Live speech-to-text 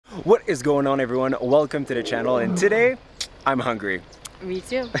What is going on, everyone? Welcome to the channel, and today I'm hungry. Me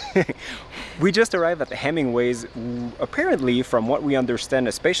too. We just arrived at the Hemingways. Apparently, from what we understand,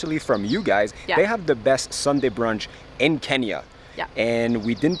 especially from you guys, they have the best Sunday brunch in Kenya. Yeah. And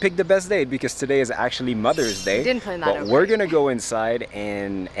we didn't pick the best date because today is actually Mother's Day. We didn't plan that. But we're gonna go inside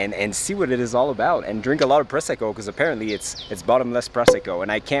and see what it is all about and drink a lot of Prosecco, because apparently it's Bottomless Prosecco,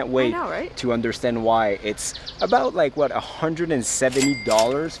 and I can't wait to understand why. It's about like what,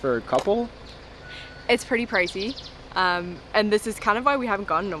 $170 for a couple? It's pretty pricey. And this is kind of why we haven't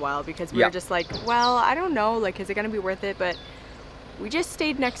gone in a while, because we were just like, well, I don't know, like, is it gonna be worth it? But we just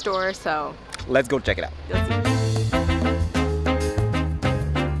stayed next door, so let's go check it out. Let's see.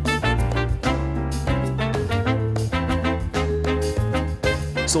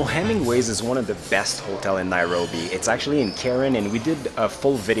 So Hemingways is one of the best hotels in Nairobi. It's actually in Karen, and we did a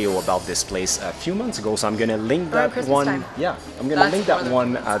full video about this place a few months ago, so I'm gonna link that one. Yeah, I'm gonna link that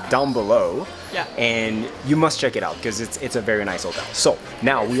one down below. Yeah. And you must check it out because it's a very nice hotel. So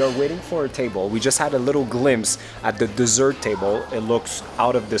now we are waiting for a table. We just had a little glimpse at the dessert table. It looks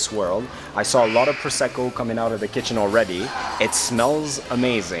out of this world. I saw a lot of Prosecco coming out of the kitchen already. It smells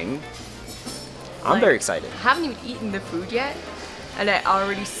amazing. I'm very excited. I haven't even eaten the food yet, and I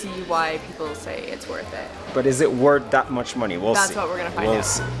already see why people say it's worth it. But is it worth that much money? We'll see. That's what we're gonna find out. We'll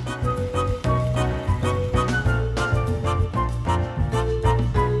see.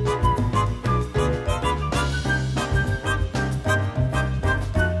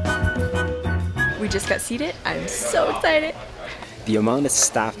 We just got seated. I'm so excited. The amount of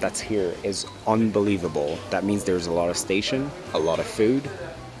staff that's here is unbelievable. That means there's a lot of station, a lot of food.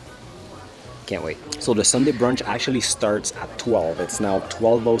 Can't wait. So the Sunday brunch actually starts at 12. It's now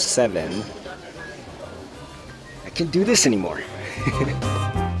 12:07. I can't do this anymore.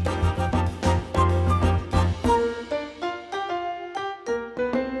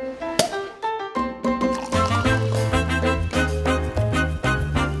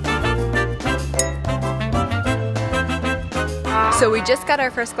 So we just got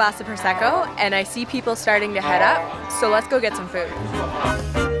our first glass of Prosecco, and I see people starting to head up. So let's go get some food.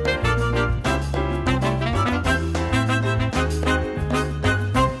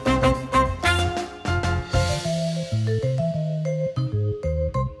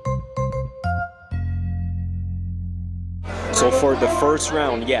 So for the first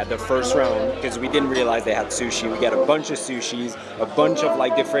round, because we didn't realize they had sushi, we got a bunch of sushis, a bunch of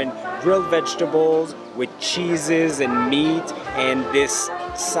like different grilled vegetables with cheeses and meat, and this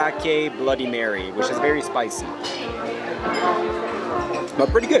sake Bloody Mary, which is very spicy, but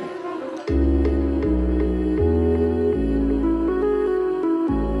pretty good.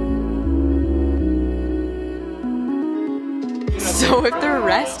 So if the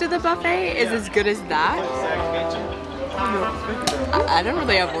rest of the buffet is as good as that, I don't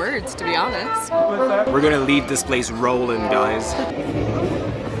really have words, to be honest. We're gonna leave this place rolling, guys.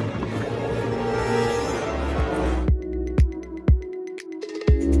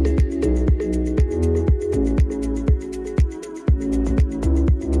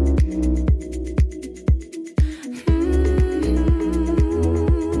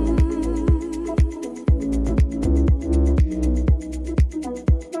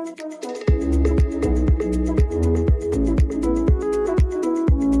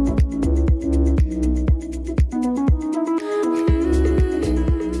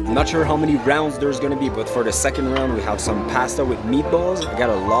 Not sure how many rounds there's gonna be, but for the second round we have some pasta with meatballs. I got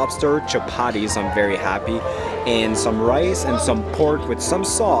a lobster, chapatis, I'm very happy, and some rice and some pork with some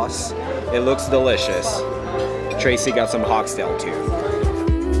sauce. It looks delicious. Tracy got some oxtail too.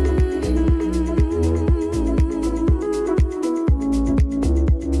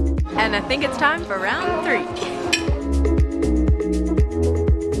 And I think it's time for round 3.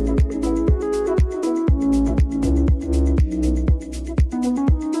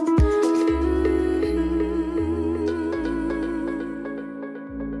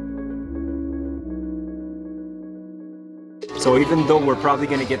 So even though we're probably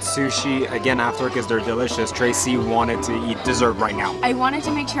gonna get sushi again after because they're delicious, Tracy wanted to eat dessert right now. I wanted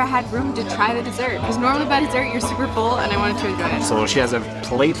to make sure I had room to try the dessert, because normally by dessert you're super full, and I wanted to enjoy it. So she has a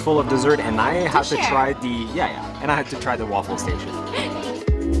plate full of dessert, and I had to try the and I had to try the waffle station.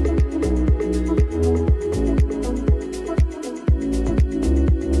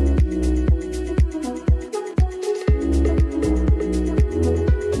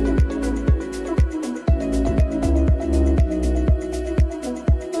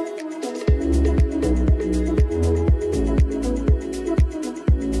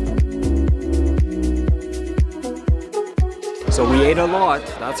 So we ate a lot,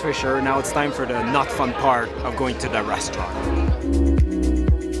 that's for sure. Now it's time for the not fun part of going to the restaurant.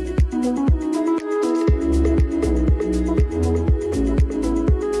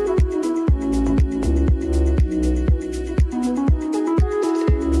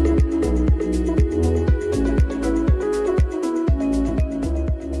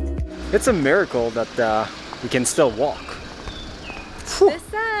 It's a miracle that we can still walk. This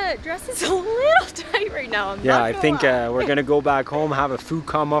dress is a little tight right now. Yeah, I think we're gonna go back home, have a food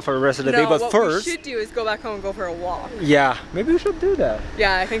coma for the rest of the day. But what first, we should do is go back home and go for a walk. Yeah, maybe we should do that.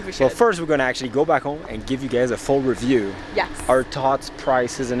 Yeah, I think we should. Well, first we're gonna actually go back home and give you guys a full review. Yes. Our thoughts,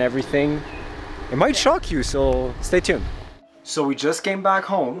 prices, and everything. It might shock you, so stay tuned. So we just came back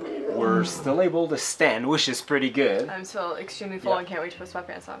home. We're still able to stand, which is pretty good. I'm still extremely full and can't wait to put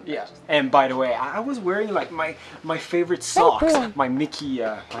sweatpants on. Yeah. And by the way, I was wearing like my favorite socks, my Mickey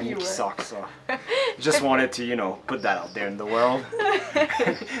socks. So just wanted to, you know, put that out there in the world.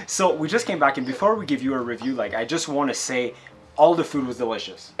 So we just came back, and before we give you a review, like I just want to say, all the food was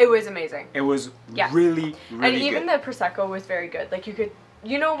delicious. It was amazing. It was really, really And even good. the Prosecco was very good. Like you could,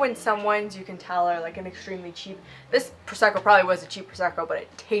 you know, when some wines you can tell are like an extremely cheap. This Prosecco probably was a cheap Prosecco, but it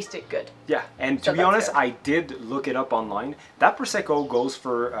tasted good. Yeah, and to So be honest, good. I did look it up online. That Prosecco goes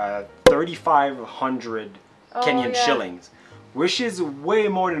for 3,500 Kenyan shillings, which is way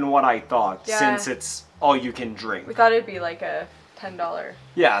more than what I thought, since it's all you can drink. We thought it'd be like a $10.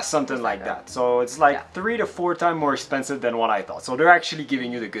 Yeah, something like that. So it's like 3 to 4 times more expensive than what I thought. So they're actually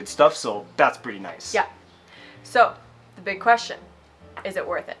giving you the good stuff, so that's pretty nice. Yeah. So, the big question, is it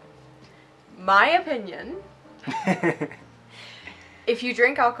worth it? My opinion, if you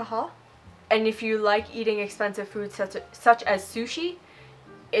drink alcohol, and if you like eating expensive food such as sushi,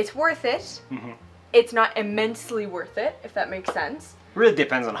 it's worth it. It's not immensely worth it, if that makes sense. Really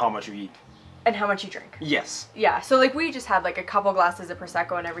depends on how much you eat. And how much you drink. Yes. Yeah, so like we just had like a couple glasses of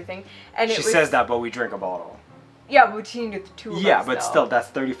Prosecco and everything. And She says that, but we drink a bottle. Yeah, between the two of us. Yeah, but still, that's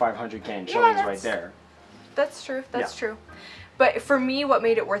 3,500 Kenyan shillings right there. That's true, that's true. But for me, what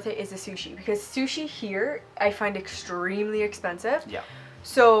made it worth it is the sushi. Because sushi here, I find extremely expensive. Yeah.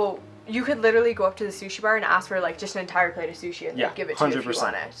 So you could literally go up to the sushi bar and ask for like just an entire plate of sushi and they'd give it to you if you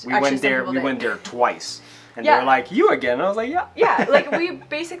want it. We went there twice. And they were like, you again? And I was like, yeah. Yeah, like we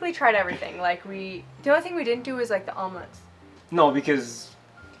basically tried everything. Like the only thing we didn't do was like the omelets. No, because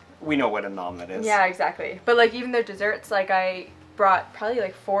we know what an omelet is. Yeah, exactly. But like even their desserts, like I brought probably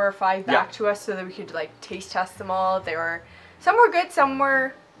like 4 or 5 back to us so that we could like taste test them all. They were, some were good, some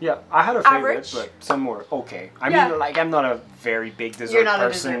were I had a favorite, average. but some were okay. I mean, like I'm not a very big dessert You're not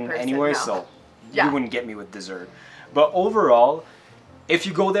person, a dessert person anyway, no. so you wouldn't get me with dessert. But overall, if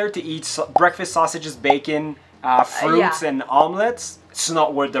you go there to eat breakfast sausages, bacon, fruits and omelets, it's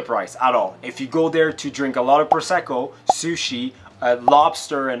not worth the price at all. If you go there to drink a lot of Prosecco, sushi,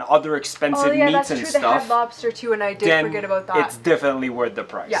 lobster and other expensive meats and stuff, they had lobster too, and I did forget about that. It's definitely worth the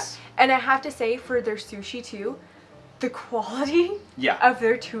price. Yeah, and I have to say for their sushi too, the quality of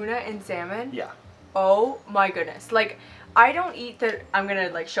their tuna and salmon. Yeah. Oh my goodness! Like I don't eat the. I'm gonna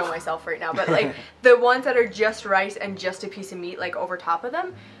like show myself right now, but like the ones that are just rice and just a piece of meat like over top of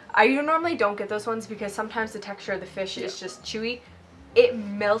them. I normally don't get those ones because sometimes the texture of the fish is just chewy. It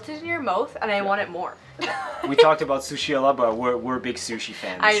melted in your mouth and I want it more. We talked about sushi a lot, but we're big sushi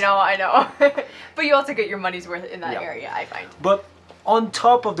fans. I know. But you also get your money's worth in that area, I find. But on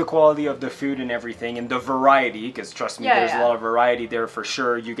top of the quality of the food and everything and the variety, because trust me, there's a lot of variety there for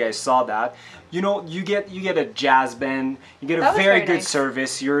sure. You guys saw that. You know, you get a jazz band, you get a very good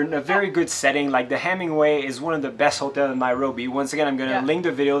service, you're in a very good setting. Like the Hemingway is one of the best hotels in Nairobi. Once again, I'm going to link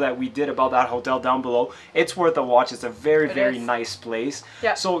the video that we did about that hotel down below. It's worth a watch. It's a very nice place.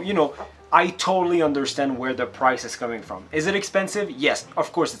 Yeah. So, you know, I totally understand where the price is coming from. Is it expensive? Yes,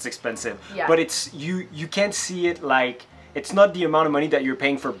 of course it's expensive. Yeah. But it's you can't see it like, it's not the amount of money that you're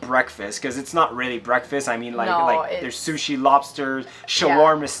paying for breakfast, because it's not really breakfast. I mean, like there's sushi, lobster,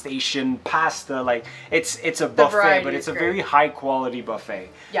 shawarma station, pasta. Like it's a buffet, but it's a very high quality buffet.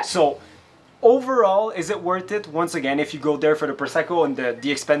 Yeah. So overall, is it worth it? Once again, if you go there for the Prosecco and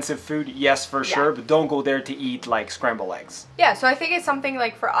the expensive food, yes, for sure. But don't go there to eat like scrambled eggs. Yeah. So I think it's something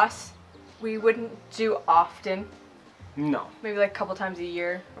like for us, we wouldn't do often. No. Maybe like a couple times a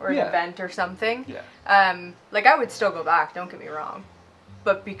year or an event or something. Yeah. Like I would still go back, don't get me wrong.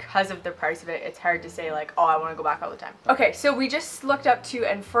 But because of the price of it, it's hard to say like, oh, I want to go back all the time. Okay, so we just looked up to,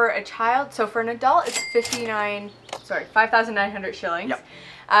 and for a child, so for an adult, it's 5,900 shillings. Yep.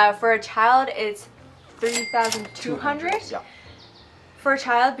 For a child, it's 3,200. Yeah. For a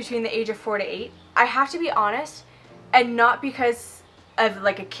child between the age of 4 to 8, I have to be honest, and not because of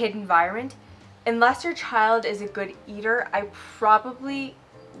like a kid environment, unless your child is a good eater, I probably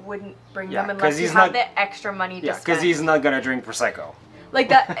wouldn't bring them unless you have the extra money to spend. Yeah, because he's not going to drink Prosecco. Like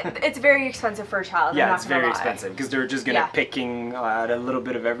that, it's very expensive for a child. Yeah, it's very expensive because they're just going to picking at a little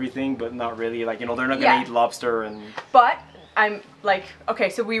bit of everything, but not really, like, you know, they're not going to eat lobster and... But I'm like, okay,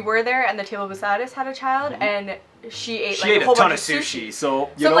 so we were there and the table beside us had a child and she ate like a whole bunch of sushi. So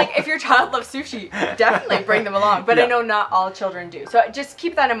like if your child loves sushi, definitely bring them along. But I know not all children do. So just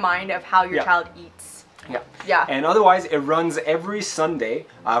keep that in mind of how your child eats. Yeah. And otherwise, it runs every Sunday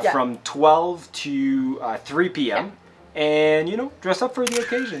from 12 to 3 p.m. And you know, dress up for the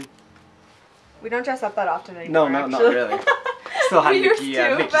occasion. We don't dress up that often anymore. No, not really. Still have Mickey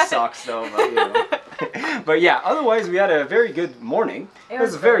socks though, but you know. But yeah, otherwise we had a very good morning. It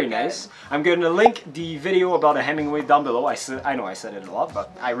was very nice. I'm going to link the video about a Hemingway down below. I know I said it a lot,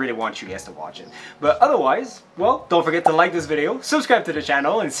 but I really want you guys to watch it. But otherwise, well, don't forget to like this video, subscribe to the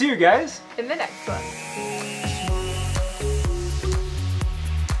channel, and see you guys in the next one.